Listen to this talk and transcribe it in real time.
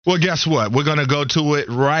Well, guess what? We're going to go to it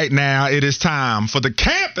right now. It is time for the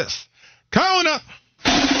Campus Corner.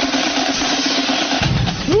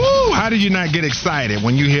 Woo! How do you not get excited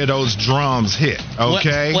when you hear those drums hit?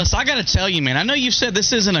 Okay. Well, I got to tell you, man, I know you've said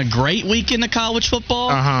this isn't a great weekend of college football.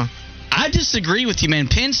 I disagree with you, man.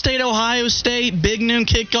 Penn State, Ohio State, big noon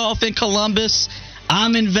kickoff in Columbus.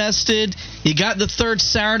 I'm invested. You got the third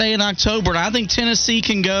Saturday in October, and I think Tennessee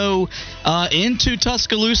can go into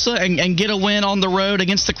Tuscaloosa and get a win on the road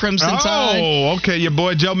against the Crimson Tide. Oh, okay, your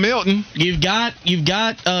boy Joe Milton. You've got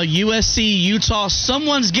USC, Utah.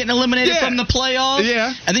 Someone's getting eliminated from the playoff.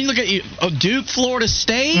 Yeah. And then you look at Duke, Florida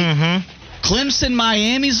State, Clemson,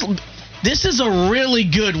 Miami's. This is a really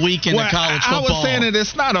good weekend of college football. I was saying that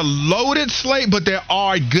it's not a loaded slate, but there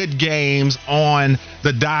are good games on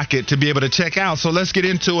the docket to be able to check out. So let's get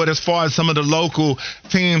into it as far as some of the local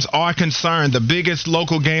teams are concerned. The biggest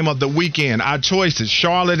local game of the weekend, our choices: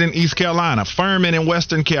 Charlotte and East Carolina, Furman and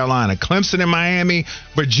Western Carolina, Clemson and Miami,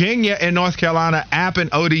 Virginia and North Carolina, App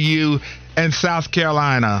and ODU, and South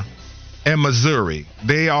Carolina and Missouri.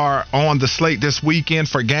 They are on the slate this weekend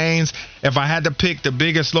for games. If I had to pick the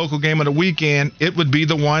biggest local game of the weekend, it would be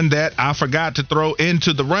the one that I forgot to throw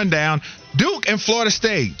into the rundown, Duke and Florida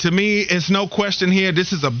State. To me, it's no question here.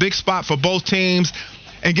 This is a big spot for both teams.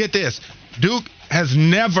 And get this, Duke has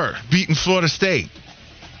never beaten Florida State.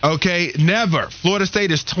 Okay, never. Florida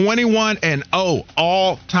State is 21-0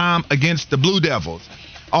 all time against the Blue Devils.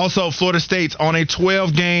 Also, Florida State's on a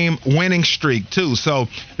 12-game winning streak, too. So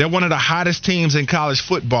they're one of the hottest teams in college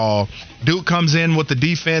football. Duke comes in with the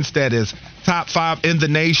defense that is top 5 in the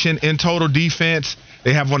nation in total defense.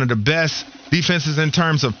 They have one of the best defenses in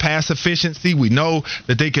terms of pass efficiency. We know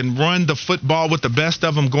that they can run the football with the best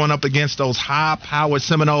of them going up against those high-powered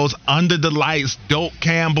Seminoles under the lights. Doak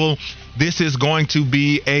Campbell. This is going to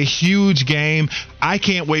be a huge game. I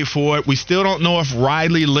can't wait for it. We still don't know if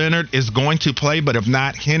Riley Leonard is going to play, but if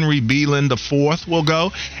not, Henry Beeland IV will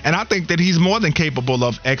go. And I think that he's more than capable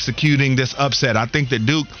of executing this upset. I think that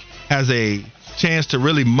Duke has a chance to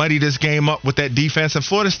really muddy this game up with that defense. And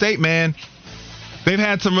Florida State, man, they've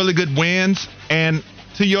had some really good wins. And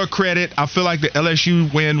to your credit, I feel like the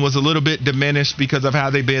LSU win was a little bit diminished because of how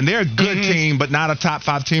they've been. They're a good team, but not a top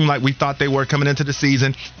 5 team like we thought they were coming into the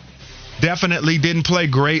season. Definitely didn't play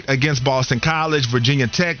great against Boston College. Virginia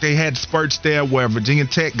Tech, they had spurts there where Virginia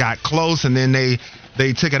Tech got close and then they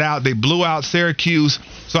took it out. They blew out Syracuse.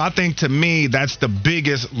 So I think, to me, that's the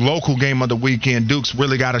biggest local game of the weekend. Duke's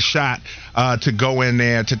really got a shot to go in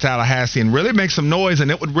there to Tallahassee and really make some noise,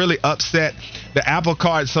 and it would really upset the apple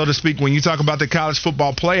cart, so to speak, when you talk about the college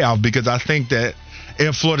football playoff, because I think that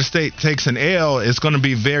if Florida State takes an L, it's going to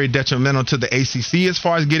be very detrimental to the ACC as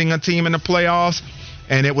far as getting a team in the playoffs.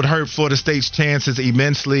 And it would hurt Florida State's chances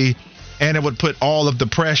immensely, and it would put all of the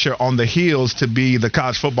pressure on the Heels to be the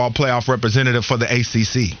college football playoff representative for the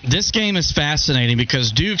ACC. This game is fascinating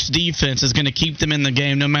because Duke's defense is going to keep them in the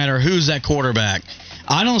game no matter who's at quarterback.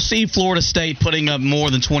 I don't see Florida State putting up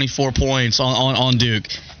more than 24 points on Duke.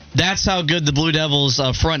 That's how good the Blue Devils'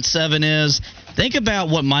 front seven is. Think about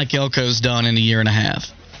what Mike Elko's done in a year and a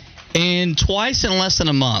half. And twice in less than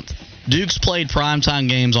a month, Duke's played primetime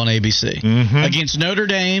games on ABC against Notre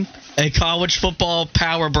Dame, a college football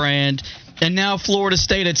power brand, and now Florida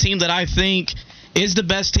State, a team that I think is the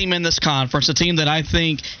best team in this conference, a team that I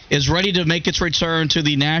think is ready to make its return to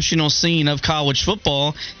the national scene of college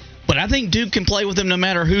football. But I think Duke can play with them no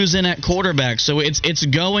matter who's in at quarterback, so it's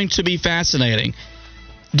going to be fascinating.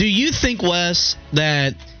 Do you think, Wes,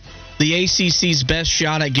 that the ACC's best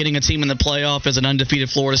shot at getting a team in the playoff is an undefeated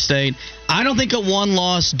Florida State? I don't think a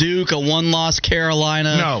one-loss Duke, a one-loss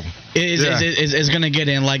Carolina is going to get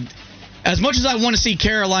in. Like, as much as I want to see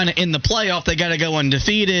Carolina in the playoff, they got to go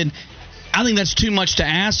undefeated. I think that's too much to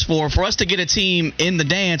ask for. For us to get a team in the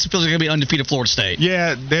dance, it feels like it's going to be undefeated Florida State.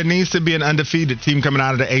 Yeah, there needs to be an undefeated team coming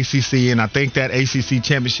out of the ACC, and I think that ACC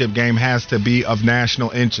championship game has to be of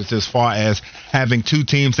national interest as far as having two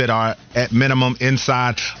teams that are at minimum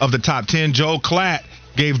inside of the top 10. Joel Klatt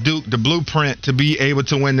gave Duke the blueprint to be able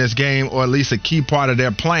to win this game, or at least a key part of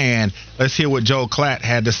their plan. Let's hear what Joel Klatt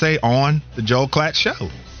had to say on the Joel Klatt Show.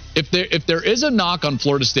 If there is a knock on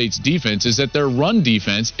Florida State's defense, is that their run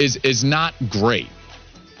defense is not great.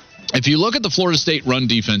 If you look at the Florida State run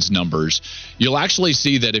defense numbers, you'll actually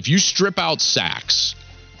see that if you strip out sacks,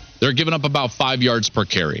 they're giving up about 5 yards per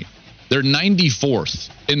carry. They're 94th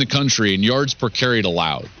in the country in yards per carry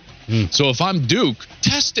allowed. So if I'm Duke,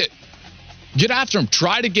 test it. Get after them.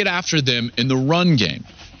 Try to get after them in the run game.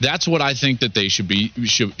 That's what I think that they should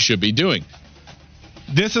be doing.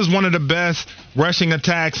 This is one of the best rushing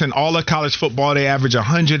attacks in all of college football. They average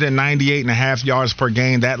 198.5 yards per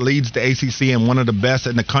game. That leads the ACC and one of the best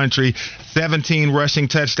in the country. 17 rushing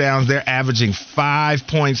touchdowns. They're averaging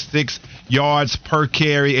 5.6 yards per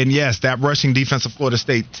carry. And yes, that rushing defense of Florida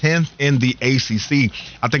State, 10th in the ACC.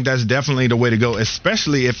 I think that's definitely the way to go,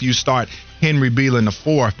 especially if you start Henry Beelan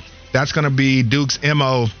IV. That's going to be Duke's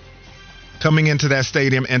MO coming into that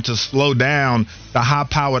stadium, and to slow down the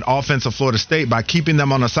high-powered offense of Florida State by keeping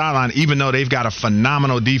them on the sideline, even though they've got a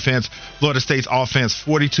phenomenal defense. Florida State's offense,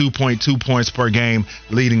 42.2 points per game,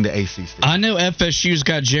 leading the ACC. I know FSU's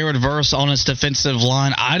got Jared Verse on its defensive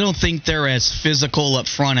line. I don't think they're as physical up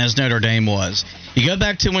front as Notre Dame was. You go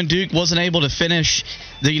back to when Duke wasn't able to finish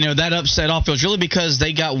that upset off. It was really because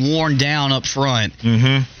they got worn down up front.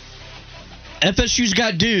 Mm-hmm. FSU's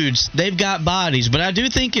got dudes, they've got bodies, but I do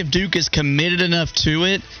think if Duke is committed enough to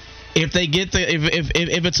it, if they get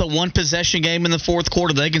if it's a one possession game in the fourth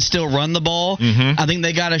quarter, they can still run the ball. Mm-hmm. I think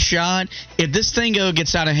they got a shot. If this thing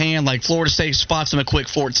gets out of hand, like Florida State spots them a quick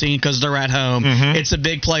 14 because they're at home, mm-hmm. it's a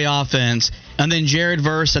big play offense, and then Jared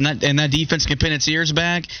Verse and that defense can pin its ears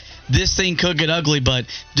back. This thing could get ugly, but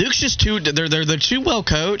Duke's just they're too well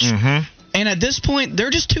coached. Mm-hmm. And at this point,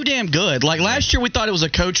 they're just too damn good. Like last year, we thought it was a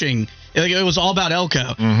coaching. It was all about Elko.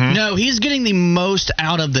 Mm-hmm. No, he's getting the most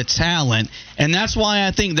out of the talent, and that's why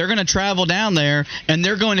I think they're going to travel down there, and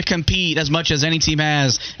they're going to compete as much as any team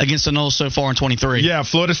has against the Noles so far in 23. Yeah,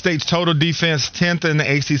 Florida State's total defense, 10th in the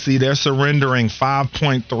ACC. They're surrendering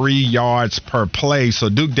 5.3 yards per play, so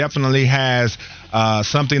Duke definitely has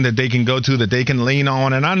something that they can go to, that they can lean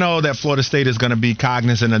on. And I know that Florida State is going to be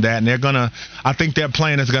cognizant of that, and I think their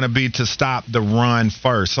plan is going to be to stop the run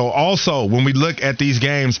first. So also, when we look at these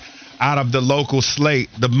games out of the local slate,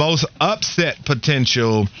 the most upset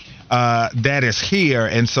potential that is here.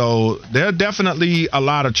 And so there are definitely a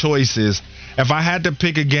lot of choices. If I had to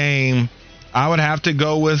pick a game, I would have to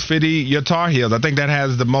go with your Tar Heels. I think that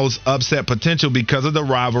has the most upset potential because of the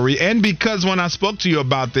rivalry, and because when I spoke to you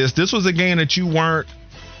about this was a game that you weren't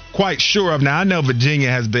quite sure of. Now, I know Virginia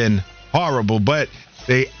has been horrible, but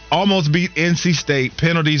they almost beat NC State.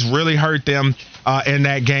 Penalties really hurt them in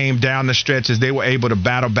that game down the stretches. They were able to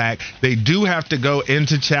battle back. They do have to go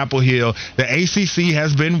into Chapel Hill. The ACC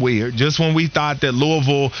has been weird. Just when we thought that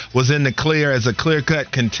Louisville was in the clear as a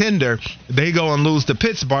clear-cut contender, they go and lose to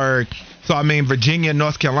Pittsburgh. So, I mean, Virginia,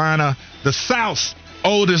 North Carolina, the South's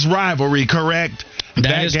oldest rivalry, correct?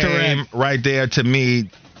 That is game correct. Right there, to me,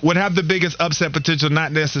 would have the biggest upset potential,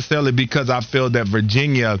 not necessarily because I feel that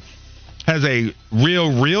Virginia has a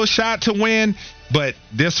real shot to win, but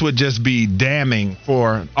this would just be damning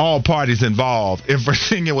for all parties involved if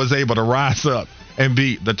Virginia was able to rise up and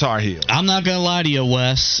beat the Tar Heels. I'm not going to lie to you,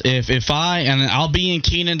 Wes. If I'll be in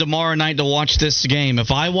Kenan tomorrow night to watch this game.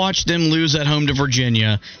 If I watch them lose at home to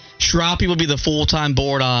Virginia, Shroppy will be the full-time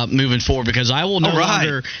board op moving forward, because I will no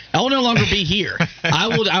longer be here.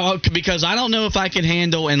 Because I don't know if I can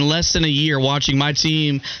handle in less than a year watching my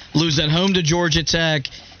team lose at home to Georgia Tech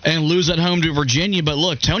and lose at home to Virginia. But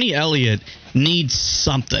look, Tony Elliott needs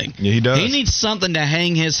something. Yeah, he does. He needs something to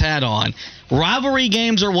hang his hat on. Rivalry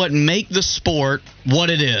games are what make the sport what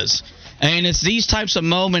it is. And it's these types of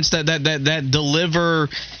moments that deliver,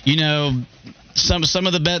 some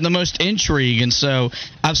of the most intrigue. And so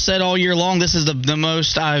I've said all year long, this is the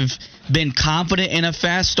most I've been confident in a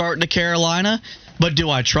fast start to Carolina. But do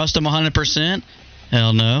I trust them 100%?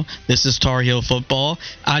 Hell no. This is Tar Heel football.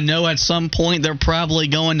 I know at some point they're probably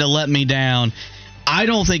going to let me down. I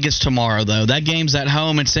don't think it's tomorrow, though. That game's at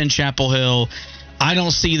home. It's in Chapel Hill. I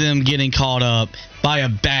don't see them getting caught up by a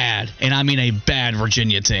bad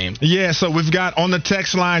Virginia team. Yeah, so we've got on the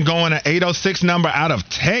text line going an 806 number out of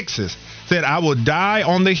Texas. Said, I will die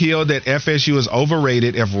on the hill that FSU is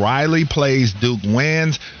overrated. If Riley plays, Duke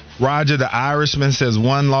wins. Roger the Irishman says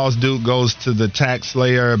one loss Duke goes to the Tax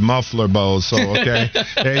Slayer Muffler Bowl. So, okay,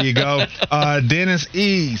 there you go. Dennis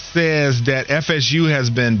E. says that FSU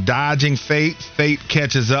has been dodging fate. Fate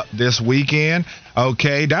catches up this weekend.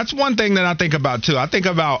 Okay, that's one thing that I think about, too. I think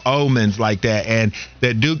about omens like that, and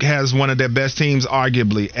that Duke has one of their best teams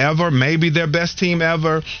arguably ever, maybe their best team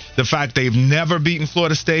ever. The fact they've never beaten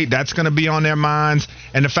Florida State, that's going to be on their minds,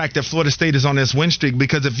 and the fact that Florida State is on this win streak,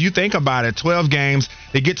 because if you think about it, 12 games,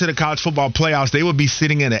 they get to the college football playoffs, they would be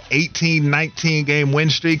sitting in an 18, 19-game win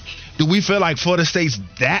streak. Do we feel like Florida State's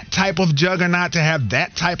that type of juggernaut to have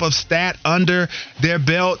that type of stat under their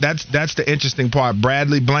belt? That's the interesting part.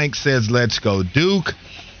 Bradley Blank says, let's go Duke.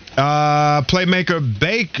 Playmaker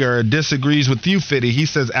Baker disagrees with you, Fitty. He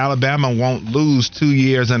says Alabama won't lose 2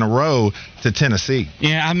 years in a row to Tennessee.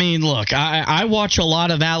 Yeah, I mean, look, I watch a lot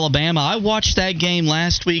of Alabama. I watched that game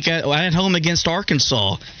last week at home against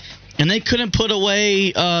Arkansas. and they couldn't put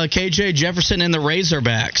away KJ Jefferson and the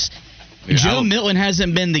Razorbacks. Yeah, Joe Milton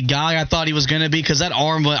hasn't been the guy I thought he was going to be because that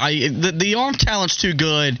arm, the arm talent's too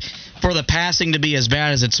good for the passing to be as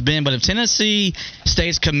bad as it's been. But if Tennessee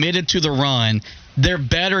stays committed to the run, they're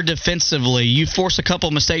better defensively. You force a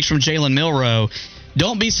couple mistakes from Jalen Milroe.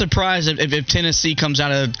 Don't be surprised if Tennessee comes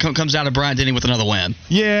out of Bryant-Denny with another win.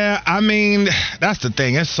 Yeah, I mean, that's the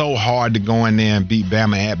thing. It's so hard to go in there and beat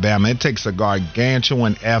Bama at Bama. It takes a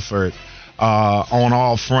gargantuan effort on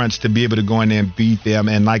all fronts to be able to go in there and beat them.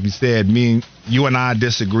 And like you said, you and I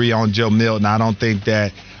disagree on Joe Milton. I don't think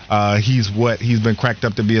that he's what he's been cracked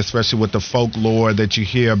up to be, especially with the folklore that you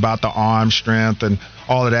hear about the arm strength and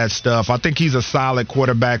all of that stuff. I think he's a solid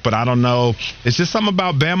quarterback, but I don't know. It's just something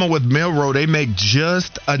about Bama with Milroe. They make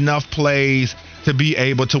just enough plays to be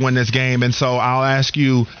able to win this game. And so I'll ask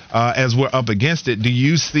you, as we're up against it, do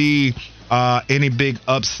you see any big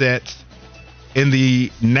upsets in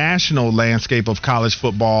the national landscape of college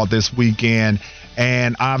football this weekend?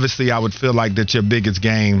 And obviously I would feel like that your biggest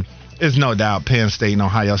game is no doubt Penn State and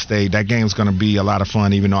Ohio State. That game's going to be a lot of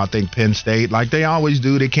fun, even though I think Penn State, like they always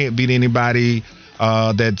do, they can't beat anybody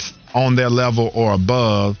that's on their level or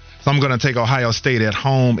above. So I'm going to take Ohio State at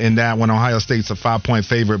home in that one. Ohio State's a 5-point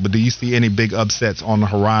favorite, but do you see any big upsets on the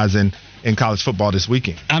horizon in college football this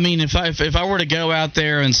weekend? I mean, if I were to go out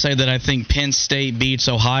there and say that I think Penn State beats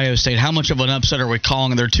Ohio State, how much of an upset are we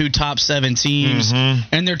calling? They're two top 7 teams,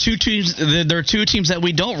 and they're two teams that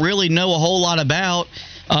we don't really know a whole lot about.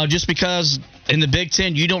 Just because in the Big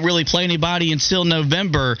Ten you don't really play anybody until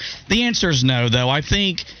November. The answer is no, though. I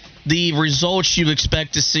think the results you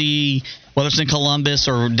expect to see, whether it's in Columbus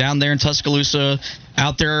or down there in Tuscaloosa,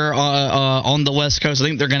 out there on the West Coast, I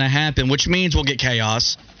think they're going to happen, which means we'll get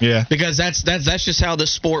chaos. Yeah, because that's just how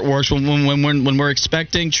this sport works. When we're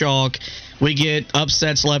expecting chalk, we get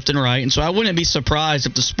upsets left and right, and so I wouldn't be surprised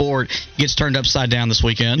if the sport gets turned upside down this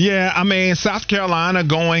weekend. Yeah, I mean, South Carolina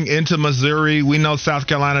going into Missouri. We know South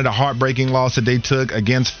Carolina, the heartbreaking loss that they took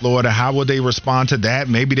against Florida. How will they respond to that?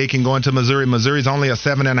 Maybe they can go into Missouri. Missouri's only a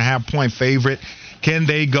 7.5-point favorite. Can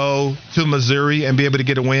they go to Missouri and be able to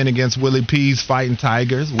get a win against Willie P's Fighting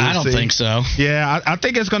Tigers? I don't think so. Yeah, I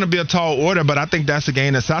think it's going to be a tall order, but I think that's a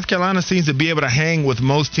game that South Carolina seems to be able to hang with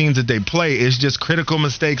most teams that they play. It's just critical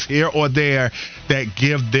mistakes here or there that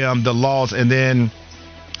give them the loss, and then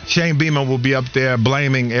Shane Beamer will be up there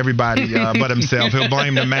blaming everybody but himself. He'll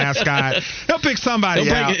blame the mascot. He'll pick somebody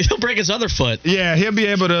out. He'll break his other foot. Yeah, he'll be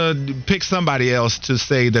able to pick somebody else to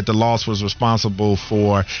say that the loss was responsible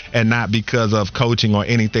for and not because of coaching or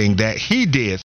anything that he did.